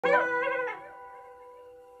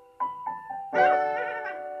Murders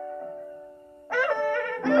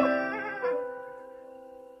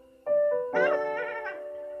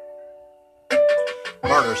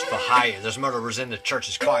for hire, there's murderers in the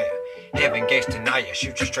church's choir. Heaven gates deny you,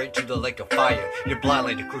 shoot you straight to the lake of fire. You're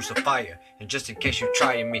blindly to crucify you, and just in case you're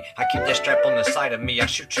trying me, I keep that strap on the side of me. I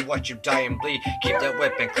shoot you, watch you die and bleed. Keep that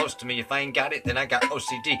weapon close to me. If I ain't got it, then I got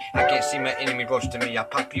OCD. I can't see my enemy roasting me. I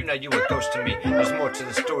pop you, now you a ghost to me. There's more to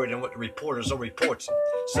the story than what the reporters or reports.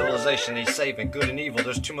 Civilization needs saving, good and evil,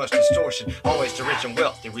 there's too much distortion. Always the rich and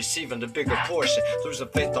wealthy, receiving the bigger portion. Losing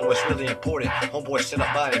faith on what's really important. Homeboy set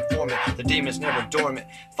up by an informant. The demons never dormant,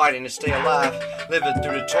 fighting to stay alive, living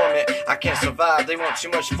through the torment. I can't survive, they want too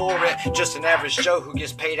much for it. Just an average Joe who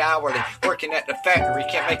gets paid hourly, working at the factory,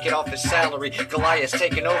 can't make it off his salary. Goliath's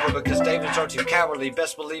taking over because David's are too cowardly.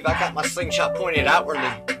 Best believe I got my slingshot pointed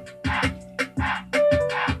outwardly.